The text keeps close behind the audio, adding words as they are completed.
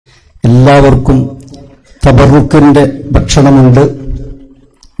എല്ലാവർക്കും തബറുക്കിന്റെ ഭക്ഷണമുണ്ട്.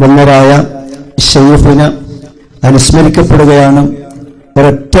 വന്നരായ ശൈഖുന അനുസ്മരിക്കപ്പെടുകയാണ്.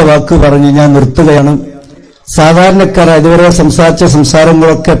 ഒരൊറ്റ വാക്ക് പറഞ്ഞ് ഞാൻ നിർത്തുകയാണ്. സാധാരണക്കാർ ഇതുവരെ സംസാരിച്ച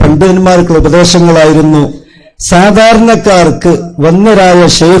സംസാരങ്ങളൊക്കെ പണ്ഡിതന്മാർക്കുള്ള ഉപദേശങ്ങളായിരുന്നു. സാധാരണക്കാർക്ക് വന്നരായ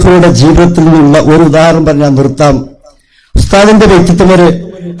ശൈഖുയുടെ ജീവിതത്തിൽ നിന്നുള്ള ഒരു ഉദാഹരണം പറഞ്ഞാൽ നിർത്താം. ഉസ്താദിന്റെ വ്യക്തിത്വം ഒരു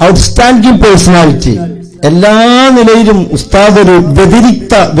ഔട്ട്സ്റ്റാൻഡിംഗ് പേഴ്സണാലിറ്റി. എല്ലാ നിലയിലും ഉസ്താദ് ഒരു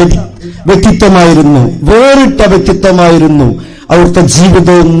വ്യതിരിക്ത വ്യക്തിത്വമായിരുന്നു, വേറിട്ട വ്യക്തിത്വമായിരുന്നു. അവിടുത്തെ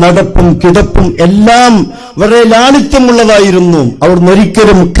ജീവിതവും നടപ്പും കിടപ്പും എല്ലാം വളരെ ലാളിത്യമുള്ളതായിരുന്നു. അവിടുന്ന്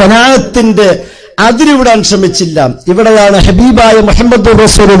ഒരിക്കലും ഖനാഅത്തിന്റെ അതിരിവിടാൻ ശ്രമിച്ചില്ല. ഇവിടെയാണ് ഹബീബായ മുഹമ്മദ്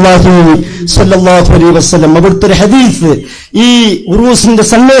റസൂലുള്ളാഹി സ്വല്ലല്ലാഹു അലൈഹി വസല്ലം അവിടുത്തെ ഒരു ഹദീസ് ഈ ഉറൂസിന്റെ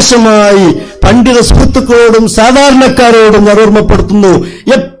സന്ദേശമായി പണ്ഡിത സുഹൃത്തുക്കളോടും സാധാരണക്കാരോടും ഞാൻ ഓർമ്മപ്പെടുത്തുന്നു.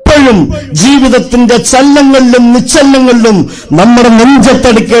 എപ്പോഴും ജീവിതത്തിന്റെ ചലനങ്ങളിലും നിശ്ചലനങ്ങളിലും നമ്മുടെ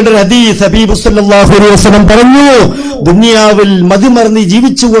നെഞ്ചത്തടിക്കേണ്ട ഒരു ഹദീസ് ഹബീബ് സ്വല്ലല്ലാഹു അലൈഹി വസല്ലം പറഞ്ഞു, ദുനിയാവിൽ മതിമറന്ന്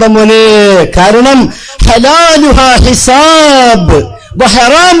ജീവിച്ചുകൂടാ മോനെ. കാരണം ഹലാലുഹാ ഹിസാബ്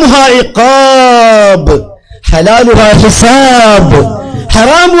വഹറാമുഹാ ഇഖാബ്. ഹലാലുഹാ ഹിസാബ്,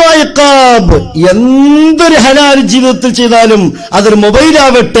 ഹറാമുഹാ ഇഖാബ്. എന്തൊരു ഹലാൽ ജീവിതത്തിൽ ചെയ്താലും അതൊരു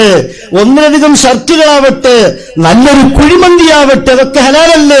മൊബൈലാവട്ടെ, ഒന്നിലധികം ഷർട്ടുകളാവട്ടെ, നല്ലൊരു കുഴിമന്തിയാവട്ടെ, അതൊക്കെ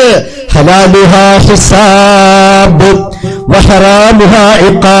ഹലാലല്ലേ. ഹലാലുഹാ ഹിസാബ് വഹറാമുഹാ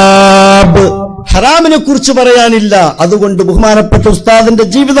ഇഖാബ്. ഹറാമിനെ കുറിച്ച് പറയാനില്ല. അതുകൊണ്ട് ബഹുമാനപ്പെട്ട ഉസ്താദിന്റെ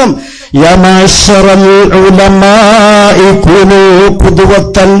ജീവിതം യാ മാശറൽ ഉലമാഇ കുനൂ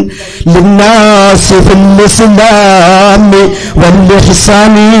ഖുദ്വതൻ ലിന്നാസി ഫിൽ ഇസ്ലാമി വൽ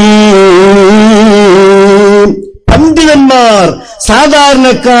ഇഹ്സാനി. പണ്ഡിതന്മാർ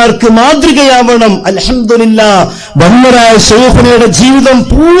സാധാരണക്കാർക്ക് മാതൃകയാവണം. അൽഹംദുലില്ലാഹ് വന്നരായ ശൈഖുനയുടെ ജീവിതം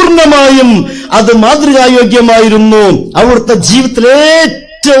പൂർണ്ണമായും അത് മാതൃകായോഗ്യമായിരുന്നു. അവിടുത്തെ ജീവിതത്തിലെ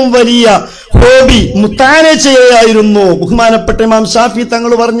ഏറ്റവും വലിയ ഹോബി മുത്താന ചെയ്യുകയായിരുന്നു. ബഹുമാനപ്പെട്ട ഇമാം ഷാഫി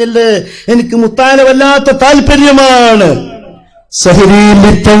തങ്ങൾ പറഞ്ഞില്ലേ, എനിക്ക് മുത്താന വല്ലാത്ത താല്പര്യമാണ്.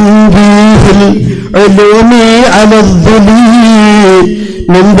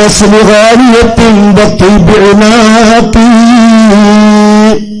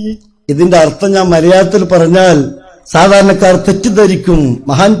 ഇതിന്റെ അർത്ഥം ഞാൻ മലയാളത്തിൽ പറഞ്ഞാൽ സാധാരണക്കാർ തെറ്റിദ്ധരിക്കും.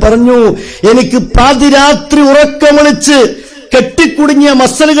 മഹാൻ പറഞ്ഞു, എനിക്ക് പാതിരാത്രി ഉറക്കമൊളിച്ച് കെട്ടിക്കുടുങ്ങിയ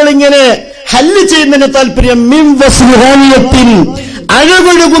മസലുകൾ ഇങ്ങനെ ഹല്ല് ചെയ്യുന്നതിന് താല്പര്യം. മിംവസ്ലിഹാനിയത്തിൻ,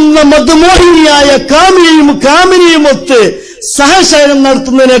 അഴകൊഴുകുന്ന മധുമോഹിനിയായ കാമിനിയുമൊത്ത് സഹശയനം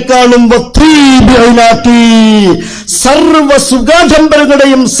നടത്തുന്നതിനേക്കാളും സർവ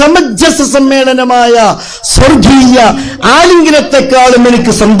സുഖാഡംബരങ്ങളുടെയും സമഞ്ജസ സമ്മേളനമായ സ്വർഗീയ ആലിംഗനത്തെക്കാളും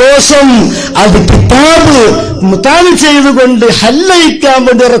എനിക്ക് സന്തോഷം അത് കിതാബ് മുതാല് ചെയ്തുകൊണ്ട് ഹല്ലയിക്കാൻ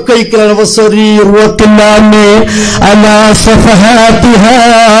വേണ്ടി ഇറക്കയിക്കലാണ്.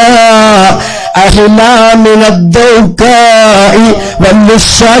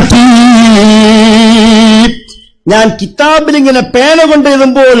 ഞാൻ കിതാബിൽ ഇങ്ങനെ പേന കൊണ്ട്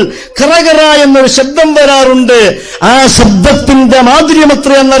എഴുതുമ്പോൾ കറകറ എന്നൊരു ശബ്ദം വരാറുണ്ട്. ആ ശബ്ദത്തിന്റെ മാധുര്യം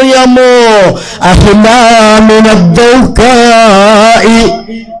എത്രയെന്നറിയാമോ?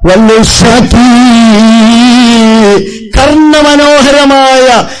 കർണമനോഹരമായ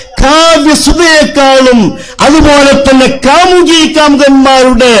കാവ്യസുതയെക്കാളും അതുപോലെ തന്നെ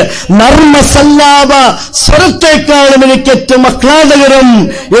കാമുകന്മാരുടെ നർമ്മസല്ലാപ സ്വരത്തെക്കാളും എനിക്ക് ഏറ്റവും ആഹ്ലാദകരം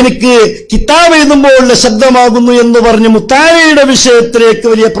എനിക്ക് കിതാബ് എഴുതുമ്പോഴുള്ള ശബ്ദമാകുന്നു എന്ന് പറഞ്ഞ് മുത്താനയുടെ വിഷയത്തിലേക്ക്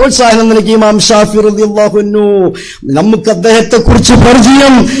വലിയ പ്രോത്സാഹനം നൽകി ഇമാം ഷാഫി റളിയല്ലാഹു അൻഹു. നമുക്ക് അദ്ദേഹത്തെ കുറിച്ച്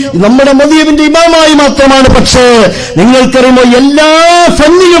പരിചയം നമ്മുടെ മദീബിന്റെ ഇമാമായി മാത്രമാണ്. പക്ഷേ നിങ്ങൾക്കറിയുമോ, എല്ലാ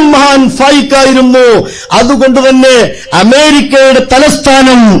ഫന്നിലും മഹാൻ ഫായിക്കായിരുന്നു. അതുകൊണ്ട് തന്നെ അമേരിക്കയുടെ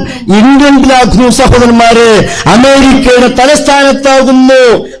തലസ്ഥാനം ഇംഗ്ലണ്ടിലാകുന്നു സഹോദരന്മാരെ. അമേരിക്കയുടെ തലസ്ഥാനത്താകുന്നു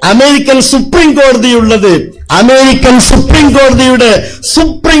അമേരിക്കൻ സുപ്രീം കോടതിയുള്ളത്. അമേരിക്കൻ സുപ്രീം കോടതിയുടെ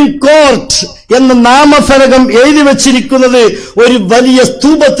സുപ്രീം കോർട്ട് എന്ന നാമഫലകം എഴുതി വച്ചിരിക്കുന്നത് ഒരു വലിയ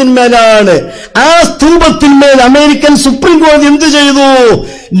സ്തൂപത്തിന്മേലാണ്. ആ സ്തൂപത്തിന്മേൽ അമേരിക്കൻ സുപ്രീം കോടതി എന്ത് ചെയ്തു?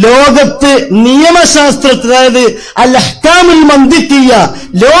 ലോകത്ത് നിയമശാസ്ത്രത്തിൽ, അതായത് അൽ അഹ്കാമുൽ മന്തിഖിയ്യ,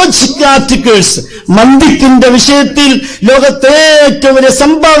 ലോജിക് ആർട്ടിക്കിൾസ്, മന്തിക്കിന്റെ വിഷയത്തിൽ ലോകത്തെ ഏറ്റവും വലിയ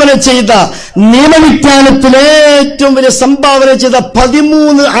സംഭാവന ചെയ്ത, നിയമവിജ്ഞാനത്തിൽ ഏറ്റവും വലിയ സംഭാവന ചെയ്ത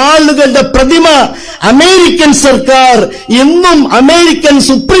 13 ആളുകളുടെ പ്രതിമ അമേരിക്കൻ സർക്കാർ ഇന്നും അമേരിക്കൻ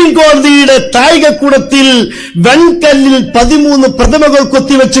സുപ്രീം കോടതിയുടെ താഴികക്കുടത്തിൽ വെൺകല്ലിൽ 13 പ്രതിമകൾ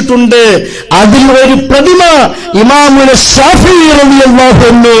കൊത്തിവെച്ചിട്ടുണ്ട്. അതിൽ ഒരു പ്രതിമ ഇമാമുന ഷാഫി റളിയല്ലാഹു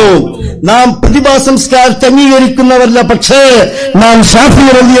അൻഹു. നാം പ്രതിഭാ സംസ്കാരത്തെ അംഗീകരിക്കുന്നവരല്ല, പക്ഷേ നാം ഷാഫി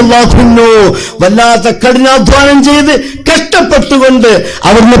റളിയല്ലാഹു അൻഹു വല്ലാത്ത കഠിനാധ്വാനം ചെയ്ത് കഷ്ടപ്പെട്ടുകൊണ്ട്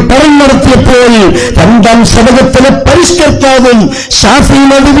അവിടുന്ന് പറഞ്ഞു നടത്തിയപ്പോൾ രണ്ടാം ശതകത്തിലെ പരിഷ്കർത്താവും ശാഫിഈ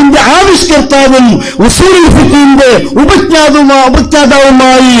മദ്ഹബിന്റെ ആവിഷ്കർത്താവും ഉസൂലുൽ ഫിഖിന്റെ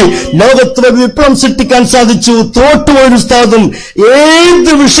ഉപജ്ഞാതാവുമായി ലോകത്തിലെ വിപ്ലവം സൃഷ്ടിക്കാൻ സാധിച്ചു. തോട്ടുപോയ ഉസ്താദും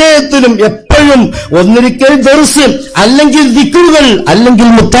ഏത് വിഷയത്തിലും എപ്പോഴും ഒന്നിരിക്കൽ ദർസ്, അല്ലെങ്കിൽ ദിക്റുകൾ, അല്ലെങ്കിൽ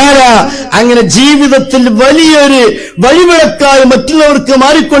മുത്താല, അങ്ങനെ ജീവിതത്തിൽ വലിയൊരു വഴിവിളക്കായി മറ്റുള്ളവർക്ക്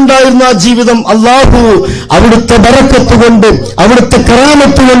മാറിക്കൊണ്ടായിരുന്ന ആ ജീവിതം അല്ലാഹു അവിടുത്തെ ബറക്കത്ത് കൊണ്ട്, അവിടുത്തെ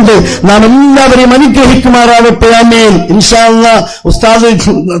കറാമത്ത് കൊണ്ട് നാം എല്ലാവരെയും അനുഗ്രഹിക്കുമാറാവട്ടെ. ആമീൻ. ഇൻഷാ അല്ലാഹ് ഉസ്താദ്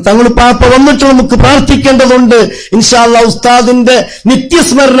തങ്ങൾ പാപ്പ വന്നിട്ട് നമുക്ക് പ്രാർത്ഥിക്കേണ്ടതുണ്ട്. ഇൻഷാ അല്ലാഹ് ഉസ്താദിന്റെ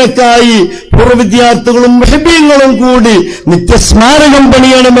നിത്യസ്മരണക്കായി പൂർവ്വ വിദ്യാർത്ഥികളും മുഹബ്ബീങ്ങളും കൂടി നിത്യസ്മാരകം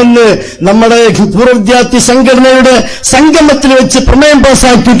പണിയണമെന്ന് നമ്മുടെ പൂർവ്വ വിദ്യാർത്ഥി സംഘടനയുടെ സംഗമത്തിൽ വെച്ച് പ്രമേയം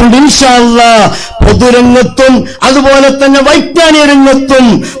പാസാക്കിയിട്ടുണ്ട്. ഇൻഷാ അല്ലാഹ് പൊതുരംഗത്തും അതുപോലെ തന്നെ വൈജ്ഞാനിക രംഗത്തും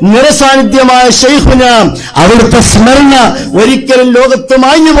നിറസാന്നിധ്യമായ ശൈഖുന അവിടുത്തെ സ്മരണ ഒരിക്കലും ലോകത്ത്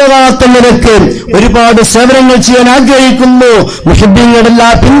മാഞ്ഞു പോകാത്ത നിലക്ക് ഒരുപാട് സേവനങ്ങൾ ചെയ്യാൻ ആഗ്രഹിക്കുന്നു. മുഹബ്ബീങ്ങളുടെ എല്ലാ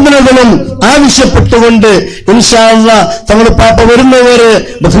പിന്തുണകളും ആവശ്യപ്പെട്ടുകൊണ്ട് ഇൻഷാ അല്ലാഹ് തങ്ങൾ പാപ്പ വരുന്നവര്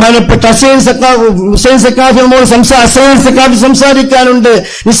ബഹുമാനപ്പെട്ട ഹുസൈൻ സക്കാഫി സംസാരിക്കാനുണ്ട്,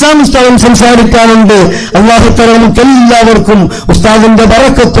 നിസാം ഉസ്താദും സംസാരിക്കാനുണ്ട്. അല്ലാഹു തആല നമുക്ക് എല്ലാവർക്കും ഉസ്താദിന്റെ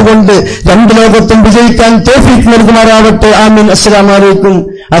ബറക്കത്ത് കൊണ്ട് രണ്ട് ലോകത്തും വിജയിക്കാൻ തൗഫീഖ് നൽകുമാറാവട്ടെ. ആമീൻ. അസ്സലാമു അലൈക്കും.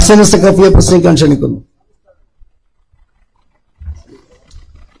 ഹുസൈൻ സക്കാഫിയെ പ്രസംഗിക്കാൻ ക്ഷണിക്കുന്നു.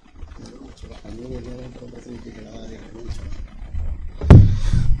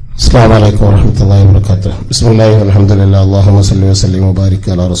 السلام عليكم ورحمة الله وبركاته. بسم الله والحمد لله. اللهم صل وسلم وبارك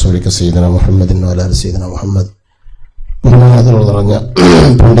على رسولك سيدنا محمد وعلى آل سيدنا محمد. ബഹുമാനത്തോട് പറഞ്ഞ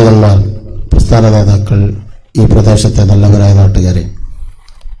പണ്ഡിതന്മാർ, പ്രസ്ഥാന നേതാക്കൾ, ഈ പ്രദേശത്തെ നല്ലവരായ നാട്ടുകാരെ,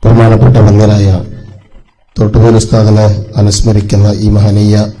 ബഹുമാനപ്പെട്ട വന്യരായ തൊട്ടുപോൽ ഉസ്താദിനെ അനുസ്മരിക്കുന്ന ഈ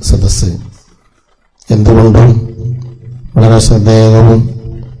മഹനീയ സദസ്സ് എന്തുകൊണ്ടും വളരെ ശ്രദ്ധേയവും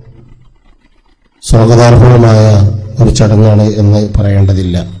സ്വാഗതാർഹവുമായ ഒരു ചടങ്ങാണ് എന്ന്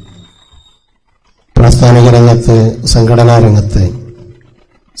പറയേണ്ടതില്ല. പ്രാസ്ഥാനിക രംഗത്ത്, സംഘടനാ രംഗത്ത്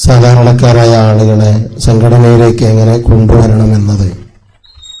സാധാരണക്കാരായ ആളുകളെ സംഘടനയിലേക്ക് എങ്ങനെ കൊണ്ടുവരണമെന്നത്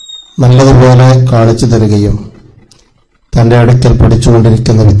നല്ലതുപോലെ കാണിച്ചു തരികയും തന്റെ അടുക്കൽ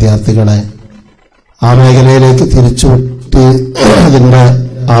പഠിച്ചുകൊണ്ടിരിക്കുന്ന വിദ്യാർത്ഥികളെ ആ മേഖലയിലേക്ക് തിരിച്ചുവിട്ട് അതിന്റെ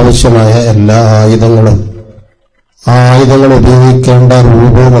ആവശ്യമായ എല്ലാ ആയുധങ്ങളും ആ ആയുധങ്ങൾ ഉപയോഗിക്കേണ്ട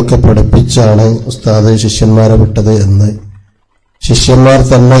രൂപവുമൊക്കെ പഠിപ്പിച്ചാണ് ഉസ്താദ് ശിഷ്യന്മാരെ വിട്ടത് എന്ന് ശിഷ്യന്മാർ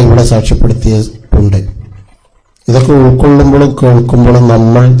തന്നെ ഇവിടെ സാക്ഷ്യപ്പെടുത്തിയിട്ടുണ്ട്. ഇതൊക്കെ ഉൾക്കൊള്ളുമ്പോഴും കേൾക്കുമ്പോഴും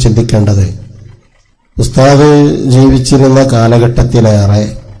നമ്മൾ ചിന്തിക്കേണ്ടത് ഉസ്താദ് ജീവിച്ചിരുന്ന കാലഘട്ടത്തിലേറെ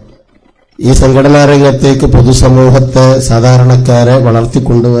ഈ സംഘടനാ രംഗത്തേക്ക് പൊതുസമൂഹത്തെ, സാധാരണക്കാരെ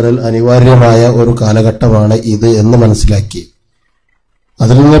വളർത്തിക്കൊണ്ടുവരൽ അനിവാര്യമായ ഒരു കാലഘട്ടമാണ് ഇത് എന്ന് മനസ്സിലാക്കി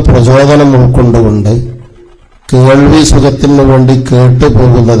അതിൽ നിന്ന് പ്രചോദനം ഉൾക്കൊണ്ടുകൊണ്ട് കേൾവി സുഖത്തിനു വേണ്ടി കേട്ടു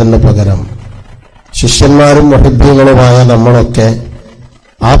പോകുന്നതിന് പകരം ശിഷ്യന്മാരും മുഹബ്ബീങ്ങളുമായ നമ്മളൊക്കെ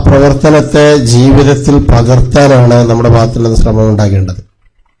ആ പ്രവർത്തനത്തെ ജീവിതത്തിൽ പകർത്താനാണ് നമ്മുടെ ഭാഗത്തു നിന്ന് ശ്രമം ഉണ്ടാകേണ്ടത്.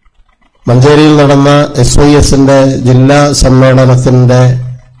 മഞ്ചേരിയിൽ നടന്ന SYSന്റെ ജില്ലാ സമ്മേളനത്തിന്റെ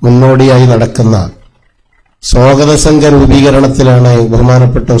മുന്നോടിയായി നടക്കുന്ന സ്വാഗത സംഘ രൂപീകരണത്തിലാണ്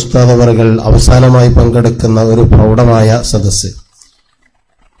ബഹുമാനപ്പെട്ട ഉസ്താദ് അവറുകൾ അവസാനമായി പങ്കെടുക്കുന്ന ഒരു പ്രൗഢമായ സദസ്സ്.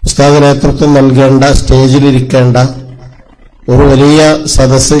 ഉസ്താദ് നേതൃത്വം നൽകേണ്ട, സ്റ്റേജിലിരിക്കേണ്ട ഒരു വലിയ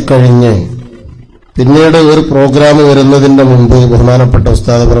സദസ്സ് കഴിഞ്ഞ് പിന്നീട് ഒരു പ്രോഗ്രാം വരുന്നതിന്റെ മുമ്പ് ബഹുമാനപ്പെട്ട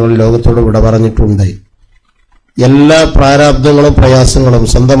ഉസ്താദ് അവറുകൾ ലോകത്തോട് വിട പറഞ്ഞിട്ടുണ്ട്. എല്ലാ പ്രാരാബ്ദങ്ങളും പ്രയാസങ്ങളും,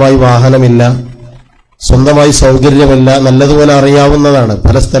 സ്വന്തമായി വാഹനമില്ല, സ്വന്തമായി സൗകര്യമില്ല, നല്ലതുപോലെ അറിയാവുന്നതാണ്.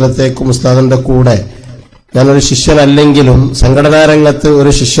 പല സ്ഥലത്തേക്കും ഉസ്താദിന്റെ കൂടെ ഞാനൊരു ശിഷ്യനല്ലെങ്കിലും സംഘടനാ രംഗത്ത്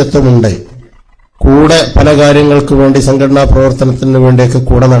ഒരു ശിഷ്യത്വമുണ്ട്. കൂടെ പല കാര്യങ്ങൾക്ക് വേണ്ടി, സംഘടനാ പ്രവർത്തനത്തിന് വേണ്ടിയൊക്കെ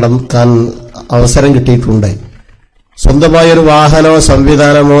കൂടെ നടക്കാൻ അവസരം കിട്ടിയിട്ടുണ്ട്. സ്വന്തമായൊരു വാഹനമോ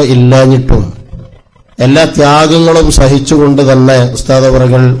സംവിധാനമോ ഇല്ലാഞ്ഞിട്ടും എല്ലാ ത്യാഗങ്ങളും സഹിച്ചുകൊണ്ട് തന്നെ ഉസ്താദ്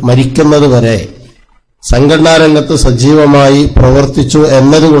അവറുകൾ മരിക്കുന്നത് വരെ സംഘടനാ രംഗത്ത് സജീവമായി പ്രവർത്തിച്ചു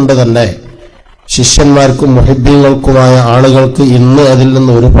എന്നതുകൊണ്ട് തന്നെ ശിഷ്യന്മാർക്കും മുഹിബ്ബീങ്ങൾക്കുമായ ആളുകൾക്ക് ഇന്ന് അതിൽ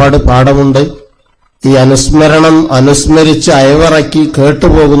നിന്ന് ഒരുപാട് പാഠമുണ്ട്. ഈ അനുസ്മരണം അനുസ്മരിച്ച് അയവിറക്കി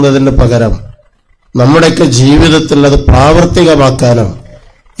കേട്ടുപോകുന്നതിന് പകരം നമ്മുടെയൊക്കെ ജീവിതത്തിൽ അത് പ്രാവർത്തികമാക്കാനും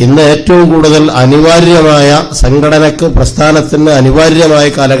ഇന്ന് ഏറ്റവും കൂടുതൽ അനിവാര്യമായ സംഘടനക്ക്, പ്രസ്ഥാനത്തിന് അനിവാര്യമായ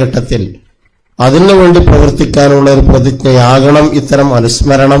കാലഘട്ടത്തിൽ അതിനുവേണ്ടി പ്രവർത്തിക്കാനുള്ള ഒരു പ്രതിജ്ഞയാകണം ഇത്തരം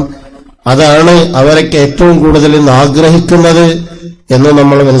അനുസ്മരണം. അതാണ് അവരൊക്കെ ഏറ്റവും കൂടുതൽ ഇന്ന് ആഗ്രഹിക്കുന്നത് എന്ന്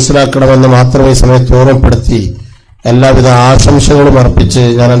നമ്മൾ മനസ്സിലാക്കണമെന്ന് മാത്രമേ ഈ സമയത്ത് ഓർമ്മപ്പെടുത്തി എല്ലാവിധ ആശംസകളും അർപ്പിച്ച്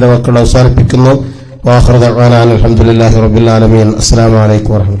ഞാൻ എന്റെ മക്കളെ അവസാനിപ്പിക്കുന്നു. വാഖിറു ദഅ്വാനാ അൽഹംദുലില്ലാഹി റബ്ബിൽ ആലമീൻ. അസ്സലാമു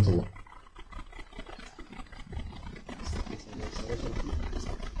അലൈക്കും വറഹ്മത്തുള്ളാഹി.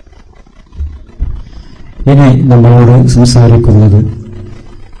 ഇനി നമ്മളോട് സംസാരിക്കുന്നത്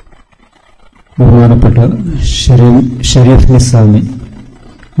ബഹുമാനപ്പെട്ട ഷരീഫ് നിസാമി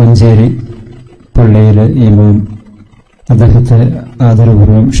മഞ്ചേരി പള്ളിയിലെ ഇമാം. അദ്ദേഹത്തെ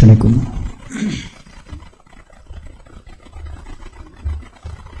ആദരപൂർവ്വം ക്ഷണിക്കുന്നു.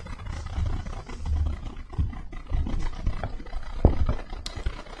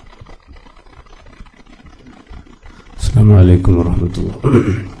 السلام عليكم ورحمة الله.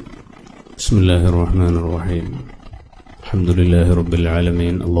 بسم الله الرحمن الرحيم. الحمد لله رب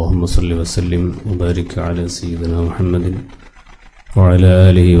العالمين. اللهم صل وسلم وبارك على سيدنا محمد وعلى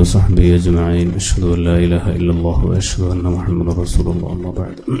آله وصحبه أجمعين. أشهد أن لا إله إلا الله وأشهد أن محمدا رسول الله. أما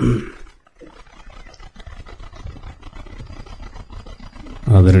بعد.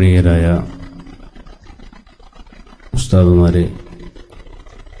 ആദരണീയരായ ഉസ്താദുമാരെ,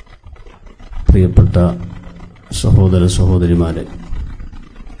 പ്രിയപ്പെട്ട സഹോദര സഹോദരിമാരെ,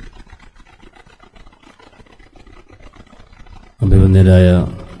 അഭിവന്യരായ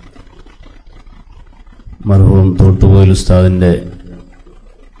മർഹൂം തോട്ടുപോയിൽ ഉസ്താദിന്റെ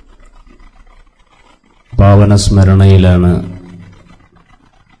പാവന സ്മരണയിലാണ്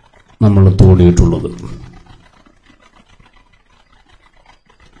നമ്മൾ തോടിയിട്ടുള്ളത്.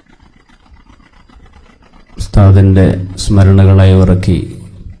 ഉസ്താദിന്റെ സ്മരണകളായി ഇറക്കി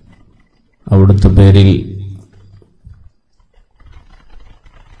അവിടുത്തെ പേരിൽ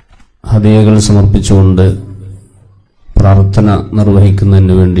ഹദിയകൾ സമർപ്പിച്ചുകൊണ്ട് പ്രാർത്ഥന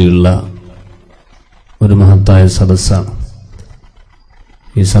നിർവഹിക്കുന്നതിന് വേണ്ടിയുള്ള ഒരു മഹത്തായ സദസ്സാണ്.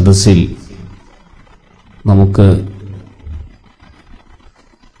 ഈ സദസ്സിൽ നമുക്ക്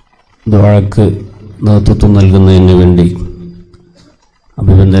ദുആക്ക് നേതൃത്വം നൽകുന്നതിന് വേണ്ടി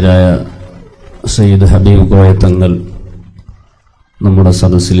അഭിനന്ദരായ സയ്യിദ് ഹബീബ് കോയ തങ്ങൾ നമ്മുടെ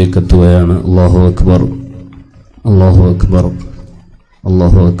സദസ്സിലേക്ക് എത്തുകയാണ്. അല്ലാഹു അക്ബർ, അല്ലാഹു അക്ബർ,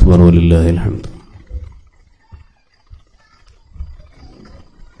 അല്ലാഹു അക്ബർ, വലില്ലാഹിൽ ഹംദ്.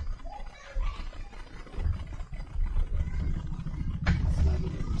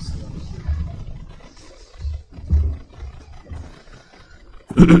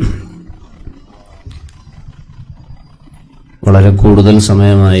 വളരെ കൂടുതൽ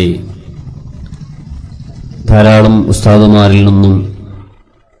സമയമായി ധാരാളം ഉസ്താദുമാരിൽ നിന്നും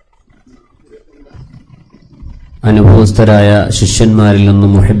അനുഭവസ്ഥരായ ശിഷ്യന്മാരിൽ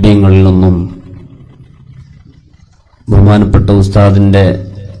നിന്നും മുഹബ്ബീങ്ങളിൽ നിന്നും ബഹുമാനപ്പെട്ട ഉസ്താദിന്റെ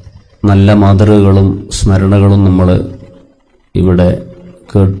നല്ല മാതൃകകളും സ്മരണകളും നമ്മൾ ഇവിടെ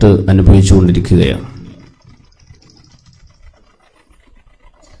കേട്ട് അനുഭവിച്ചുകൊണ്ടിരിക്കുകയാണ്.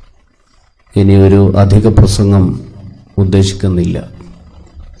 ഇനി ഒരു അധിക പ്രസംഗം ഉദ്ദേശിക്കുന്നില്ല.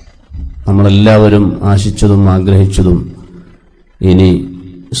 നമ്മളെല്ലാവരും ആശിച്ചതും ആഗ്രഹിച്ചതും ഇനി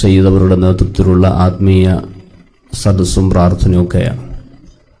സയ്യിദ് അവരുടെ നേതൃത്വത്തിലുള്ള ആത്മീയ സദസ്സും പ്രാർത്ഥനയൊക്കെയാണ്.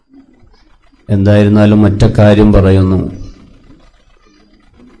 എന്തായിരുന്നാലും മറ്റ കാര്യം പറയുന്നു.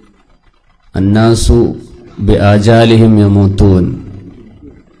 അന്നാസു ബി ആജാലിഹിം യമൂത്തൂൻ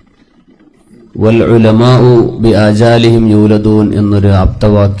വൽ ഉലമാഉ ബി ആജാലിഹിം യൂലദൂൻ എന്നൊരു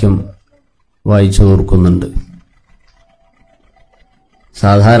ആപ്തവാക്യം വായിച്ചു ഓർക്കുന്നുണ്ട്.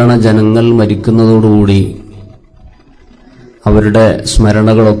 സാധാരണ ജനങ്ങൾ മരിക്കുന്നതോടുകൂടി അവരുടെ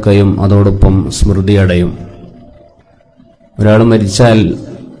സ്മരണകളൊക്കെയും അതോടൊപ്പം സ്മൃതിയടയും. ഒരാൾ മരിച്ചാൽ,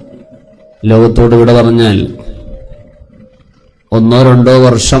 ലോകത്തോട് വിട പറഞ്ഞാൽ, 1-2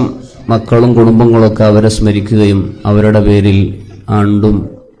 വർഷം മക്കളും കുടുംബങ്ങളൊക്കെ അവരെ സ്മരിക്കുകയും അവരുടെ പേരിൽ ആണ്ടും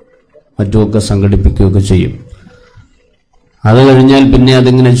മറ്റുമൊക്കെ സംഘടിപ്പിക്കുകയൊക്കെ ചെയ്യും. അത് കഴിഞ്ഞാൽ പിന്നെ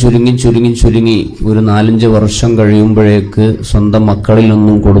അതിങ്ങനെ ചുരുങ്ങി ചുരുങ്ങി ചുരുങ്ങി ഒരു 4-5 വർഷം കഴിയുമ്പോഴേക്ക് സ്വന്തം മക്കളിൽ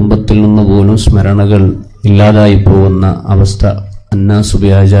നിന്നും കുടുംബത്തിൽ നിന്ന് പോലും സ്മരണകൾ ഇല്ലാതായി പോകുന്ന അവസ്ഥ. അന്നാസു ബി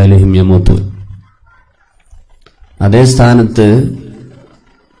ആജാലിഹിം യമൂത്തൂൻ. അതേ സ്ഥാനത്ത്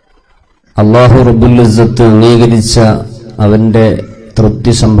അല്ലാഹു റബ്ബുൽ ഇസ്സത്ത് അംഗീകരിച്ച, അവന്റെ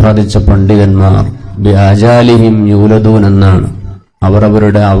തൃപ്തി സമ്പാദിച്ച പണ്ഡിതന്മാർ ബി ആജാലിഹിം യൂലദൂൻ എന്നാണ്. അവർ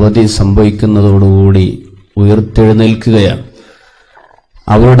അവരുടെ അവധി സംഭവിക്കുന്നതോടുകൂടി ഉയർത്തെഴുന്നേൽക്കുകയാണ്.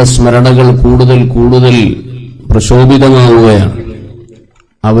 അവരുടെ സ്മരണകൾ കൂടുതൽ കൂടുതൽ പ്രശോഭിതമാവുകയാണ്.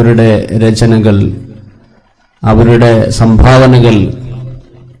 അവരുടെ രചനകൾ, അവരുടെ സംഭാവനകൾ,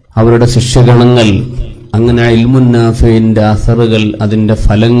 അവരുടെ ശിഷ്യഗണങ്ങൾ, അങ്ങനെ ഇൽമുൻ നാഫിഇന്റെ അസറുകൾ, അതിന്റെ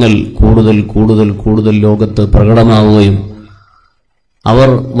ഫലങ്ങൾ കൂടുതൽ കൂടുതൽ കൂടുതൽ ലോകത്ത് പ്രകടമാവുകയും അവർ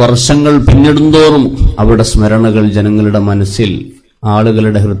വർഷങ്ങൾ പിന്നിടുന്തോറും അവരുടെ സ്മരണകൾ ജനങ്ങളുടെ മനസ്സിൽ,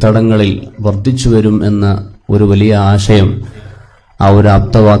 ആളുകളുടെ ഹൃദയങ്ങളിൽ വർദ്ധിച്ചു വരും എന്ന ഒരു വലിയ ആശയം ആ ഒരു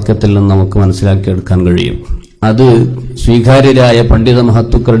ആപ്തവാക്യത്തിൽ നിന്ന് നമുക്ക് മനസ്സിലാക്കിയെടുക്കാൻ കഴിയും. അത് സ്വീകാര്യരായ പണ്ഡിത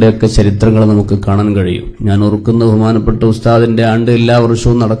മഹത്തുക്കളുടെയൊക്കെ ചരിത്രങ്ങൾ നമുക്ക് കാണാൻ കഴിയും. ഞാൻ ഓർക്കുന്ന ബഹുമാനപ്പെട്ട ഉസ്താദിന്റെ ആണ്ട് എല്ലാ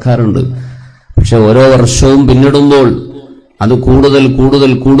വർഷവും നടക്കാറുണ്ട്. പക്ഷെ ഓരോ വർഷവും പിന്നിടുമ്പോൾ അത് കൂടുതൽ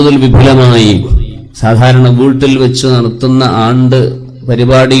കൂടുതൽ കൂടുതൽ വിപുലമായി സാധാരണ വീട്ടിൽ വെച്ച് നടത്തുന്ന ആണ്ട്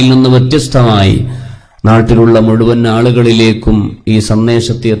പരിപാടിയിൽ നിന്ന് വ്യത്യസ്തമായി നാട്ടിലുള്ള മുഴുവൻ ആളുകളിലേക്കും ഈ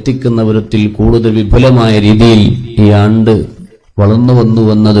സന്ദേശത്തെ എത്തിക്കുന്ന വിധത്തിൽ കൂടുതൽ വിപുലമായ രീതിയിൽ ഈ ആണ്ട് വളർന്നു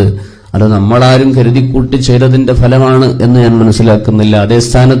വന്നുവെന്നത് അത് നമ്മളാരും കരുതിക്കൂട്ടി ചെയ്തതിന്റെ ഫലമാണ് എന്ന് ഞാൻ മനസ്സിലാക്കുന്നില്ല. അതേ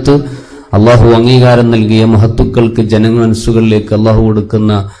സ്ഥാനത്ത് അള്ളാഹു അംഗീകാരം നൽകിയ മഹത്തുക്കൾക്ക് ജനമനസ്സുകളിലേക്ക് അള്ളാഹു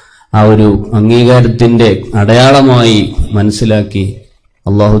കൊടുക്കുന്ന ആ ഒരു അംഗീകാരത്തിന്റെ അടയാളമായി മനസ്സിലാക്കി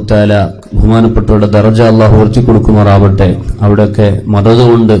അള്ളാഹു താല ബഹുമാനപ്പെട്ടവരുടെ ദർജ അള്ളാഹു ഉയർത്തി കൊടുക്കുമാറാവട്ടെ. അവിടെയൊക്കെ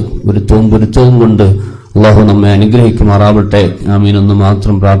മതതുകൊണ്ട് ഗുരുത്വവും പൊരുത്തവും കൊണ്ട് അള്ളാഹു നമ്മെ അനുഗ്രഹിക്കുമാറാവട്ടെ. ആമീൻ എന്ന്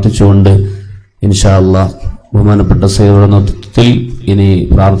മാത്രം പ്രാർത്ഥിച്ചുകൊണ്ട് ഇൻഷാ അള്ളാഹ് ബഹുമാനപ്പെട്ട സയ്യിദുടെ നേതൃത്വത്തിൽ ഇനി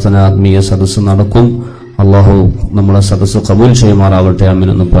പ്രാർത്ഥനാത്മീയ സദസ്സ് നടക്കും. അള്ളാഹു നമ്മളെ സദസ്സ് കബൂൽ ചെയ്യുമാറാവട്ടെ.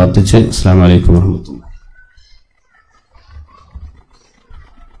 ആമീൻ എന്ന് പ്രാർത്ഥിച്ച് അസ്സലാമു അലൈക്കും വറഹ്മത്തുള്ളാഹി.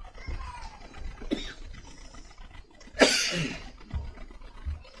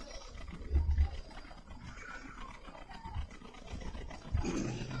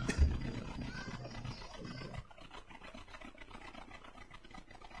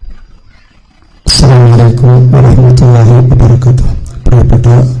 അസ്സലാമു അലൈക്കും വറഹ്മത്തുള്ളാഹി വബറകാതുഹു. പ്രിയപ്പെട്ട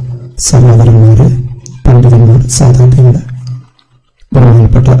സഹോദരന്മാരെ, പണ്ഡിതന്മാർ, സാധാത്യങ്ങളെ,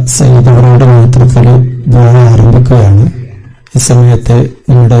 ബഹുമാനപ്പെട്ട സയ്യിദ് അവരുടെ നേതൃത്വത്തിൽ ദുആ ആരംഭിക്കുകയാണ്. ഈ സമയത്ത്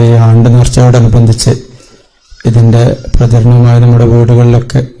നമ്മുടെ ഈ ആണ്ട് നേർച്ചയോടനുബന്ധിച്ച് ഇതിന്റെ പ്രചരണമായി നമ്മുടെ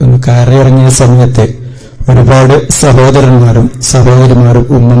വീടുകളിലൊക്കെ ഒന്ന് കയറിയിറങ്ങിയ സമയത്ത് ഒരുപാട് സഹോദരന്മാരും സഹോദരിമാരും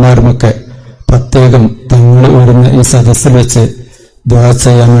ഉമ്മമാരുമൊക്കെ പ്രത്യേകം തങ്ങൾ വരുന്ന ഈ സദസ്സിൽ വെച്ച് ദുആ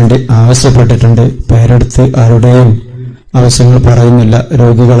ചെയ്യാൻ വേണ്ടി ആവശ്യപ്പെട്ടിട്ടുണ്ട്. പേരെടുത്ത് ആരുടെയും ആവശ്യങ്ങൾ പറയുന്നില്ല.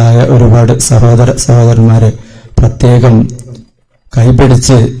 രോഗികളായ ഒരുപാട് സഹോദരന്മാരെ പ്രത്യേകം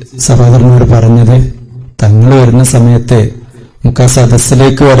കൈപിടിച്ച് സഹോദരന്മാർ പറഞ്ഞത്, തങ്ങൾ വരുന്ന സമയത്ത് നമുക്ക് ആ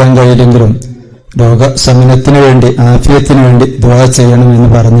സദസ്സിലേക്ക് വരാൻ കഴിയില്ലെങ്കിലും രോഗശമനത്തിന് വേണ്ടി ആഫിയത്തിന് വേണ്ടി ദുആ ചെയ്യണമെന്ന്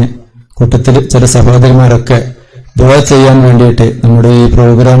പറഞ്ഞ് കൂട്ടത്തിൽ ചില സഹോദരിമാരൊക്കെ ദുആ ചെയ്യാൻ വേണ്ടിയിട്ട് നമ്മുടെ ഈ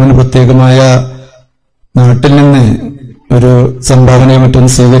പ്രോഗ്രാമിന് പ്രത്യേകമായ നാട്ടിൽ നിന്ന് ഒരു സംഭാവനയോ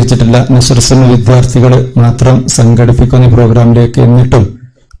മറ്റൊന്നും സ്വീകരിച്ചിട്ടില്ല. നസ്റുസുന്ന വിദ്യാർത്ഥികൾ മാത്രം സംഘടിപ്പിക്കുന്ന പ്രോഗ്രാമിലേക്ക് എന്നിട്ടും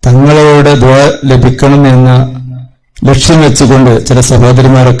തങ്ങളോട് ദുആ ലഭിക്കണം എന്ന ലക്ഷ്യം വെച്ചുകൊണ്ട് ചില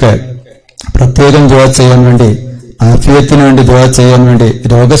സഹോദരിമാരൊക്കെ പ്രത്യേകം ദുആ ചെയ്യാൻ വേണ്ടി, ആഫിയത്തിന് വേണ്ടി ദുആ ചെയ്യാൻ വേണ്ടി,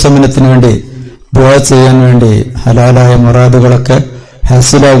 രോഗശമനത്തിന് വേണ്ടി ദുആ ചെയ്യാൻ വേണ്ടി, ഹലാലായ മുറാദുകളൊക്കെ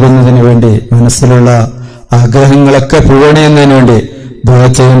ഹാസിലാകുന്നതിന് വേണ്ടി, മനസ്സിലുള്ള ആഗ്രഹങ്ങളൊക്കെ പൂവണിയുന്നതിന് വേണ്ടി ദുആ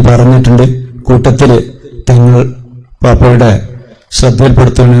ചെയ്യാൻ പറഞ്ഞിട്ടുണ്ട്. കൂട്ടത്തില് തങ്ങൾ പാപ്പയുടെ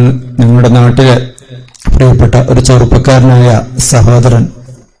ശ്രദ്ധയിൽപ്പെടുത്തുന്ന നിങ്ങളുടെ നാട്ടിലെ പ്രിയപ്പെട്ട ഒരു ചെറുപ്പക്കാരനായ സഹോദരൻ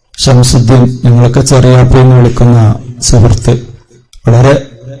ഷംസുദ്ദീൻ, ഞങ്ങളൊക്കെ ചെറിയാപ്പി എന്ന് വിളിക്കുന്ന സുഹൃത്ത്, വളരെ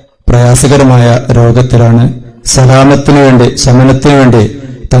പ്രയാസകരമായ രോഗത്തിലാണ്. സലാമത്തിനു വേണ്ടി, ശമനത്തിനു വേണ്ടി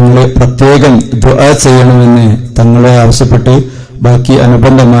തങ്ങളെ പ്രത്യേകം ദുആ ചെയ്യണമെന്ന് തങ്ങളെ ആവശ്യപ്പെട്ട് ബാക്കി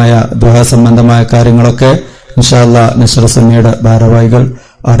അനുബന്ധമായ ദുആ സംബന്ധമായ കാര്യങ്ങളൊക്കെ ഇൻഷാ അല്ലാഹ് നസ്ർ സുന്നയുടെ ഭാരവാഹികൾ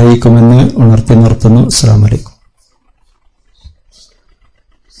അറിയിക്കുമെന്ന് ഉണർത്തി നിർത്തുന്നു. അസ്സലാമു അലൈക്കും.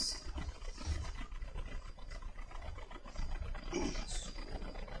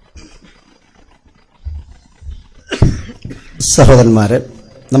 സഹോദരന്മാരെ,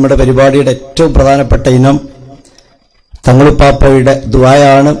 നമ്മുടെ പരിപാടിയുടെ ഏറ്റവും പ്രധാനപ്പെട്ട ഇനം തങ്ങളുപ്പാപ്പയുടെ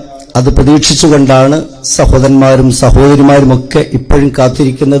ദുആയാണ്. അത് പ്രതീക്ഷിച്ചുകൊണ്ടാണ് സഹോദരന്മാരും സഹോദരിമാരുമൊക്കെ ഇപ്പോഴും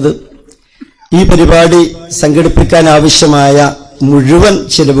കാത്തിരിക്കുന്നത്. ഈ പരിപാടി സംഘടിപ്പിക്കാൻ ആവശ്യമായ മുഴുവൻ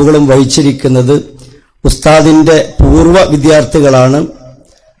ചെലവുകളും വഹിച്ചിരിക്കുന്നത് ഉസ്താദിന്റെ പൂർവ്വ വിദ്യാർത്ഥികളാണ്.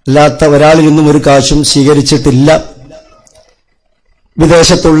 അല്ലാത്ത ഒരാളിൽ നിന്നും ഒരു കാശും സ്വീകരിച്ചിട്ടില്ല.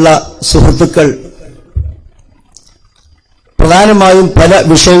 വിദേശത്തുള്ള സുഹൃത്തുക്കൾ പ്രധാനമായും പല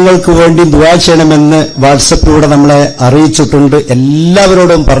വിഷയങ്ങൾക്ക് വേണ്ടി ദുആ ചെയ്യണമെന്ന് വാട്സപ്പിലൂടെ നമ്മളെ അറിയിച്ചിട്ടുണ്ട്.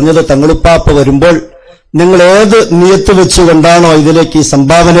 എല്ലാവരോടും പറഞ്ഞത്, തങ്ങളുപ്പാപ്പ വരുമ്പോൾ നിങ്ങൾ ഏത് നിയത്ത് വെച്ചുകൊണ്ടാണോ ഇതിലേക്ക് ഈ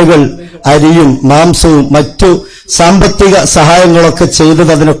സംഭാവനകൾ, അരിയും മാംസവും മറ്റു സാമ്പത്തിക സഹായങ്ങളൊക്കെ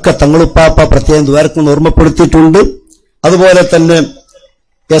ചെയ്തത്, അതിനൊക്കെ തങ്ങളുപ്പാപ്പ പ്രത്യേകം ദ്വാരക്കുന്ന് ഓർമ്മപ്പെടുത്തിയിട്ടുണ്ട്. അതുപോലെ തന്നെ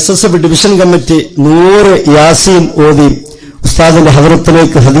SSF ഡിവിഷൻ കമ്മിറ്റി 100 യാസീൻ ഓതി ഉസ്താദിന്റെ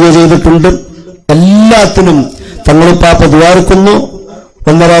ഹദ്റത്തിലേക്ക് ഹദിയ ചെയ്തിട്ടുണ്ട്. എല്ലാത്തിനും തങ്ങളുപ്പാപ്പ ദ്വാരക്കുന്നു.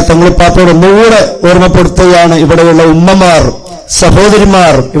 തങ്ങളുപ്പാപ്പയോട് ഒന്നുകൂടെ ഓർമ്മപ്പെടുത്തുകയാണ്, ഇവിടെയുള്ള ഉമ്മമാർ,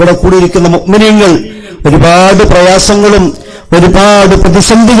 സഹോദരിമാർ, ഇവിടെ കൂടിയിരിക്കുന്ന മുഅ്മിനീങ്ങൾ, ഒരുപാട് പ്രയാസങ്ങളും ഒരുപാട്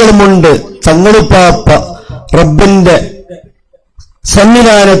പ്രതിസന്ധികളുമുണ്ട്. തങ്ങളുപ്പാപ്പ റബ്ബിന്റെ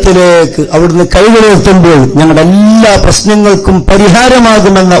സന്നിധാനത്തിലേക്ക് അവിടുന്ന് കൈകളുയർത്തുമ്പോൾ ഞങ്ങളുടെ എല്ലാ പ്രശ്നങ്ങൾക്കും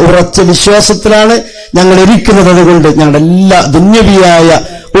പരിഹാരമാകുമെന്ന ഉറച്ച വിശ്വാസത്തിലാണ് ഞങ്ങൾ ഇരിക്കുന്നത്. അതുകൊണ്ട് ഞങ്ങളുടെ എല്ലാ ദുന്യവിയായ,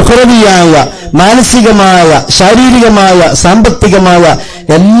 ഉഖ്റവിയായ, മാനസികമായ, ശാരീരികമായ, സാമ്പത്തികമായ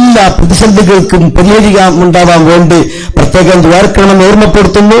എല്ലാ പ്രതിസന്ധികൾക്കും പരിഹരിക്കാനുണ്ടാവാൻ വേണ്ടി പ്രത്യേകം ദ്വാരക്കണമെന്ന്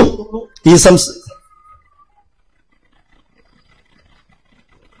ഓർമ്മപ്പെടുത്തുന്നു. ഈ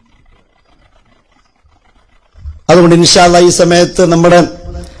അതുകൊണ്ട് ഇൻഷാ അല്ലാഹ് ഈ സമയത്ത് നമ്മുടെ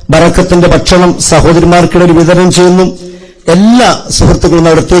ബറക്കത്തിന്റെ ഭക്ഷണം സഹോദരിമാർക്കിടയിൽ വിതരണം ചെയ്യുന്നു. എല്ലാ സുഹൃത്തുക്കളും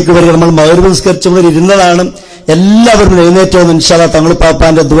അവിടത്തേക്ക് വരിക. നമ്മൾ മഗ്‌രിബ് നിസ്കരിച്ച് മുതൽ ഇരുന്നതാണ്. എല്ലാവരും എഴുന്നേറ്റ് വന്ന് ഇൻഷാ അല്ലാഹ് തങ്ങൾ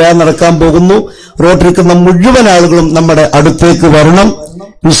പാപ്പാന്റെ ദുആ നടക്കാൻ പോകുന്നു. റോഡിരിക്കുന്ന മുഴുവൻ ആളുകളും നമ്മുടെ അടുത്തേക്ക് വരണം.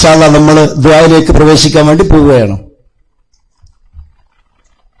 ഇൻഷാ അല്ലാഹ് നമ്മൾ ദുആയിലേക്ക് പ്രവേശിക്കാൻ വേണ്ടി പോവുകയാണ്.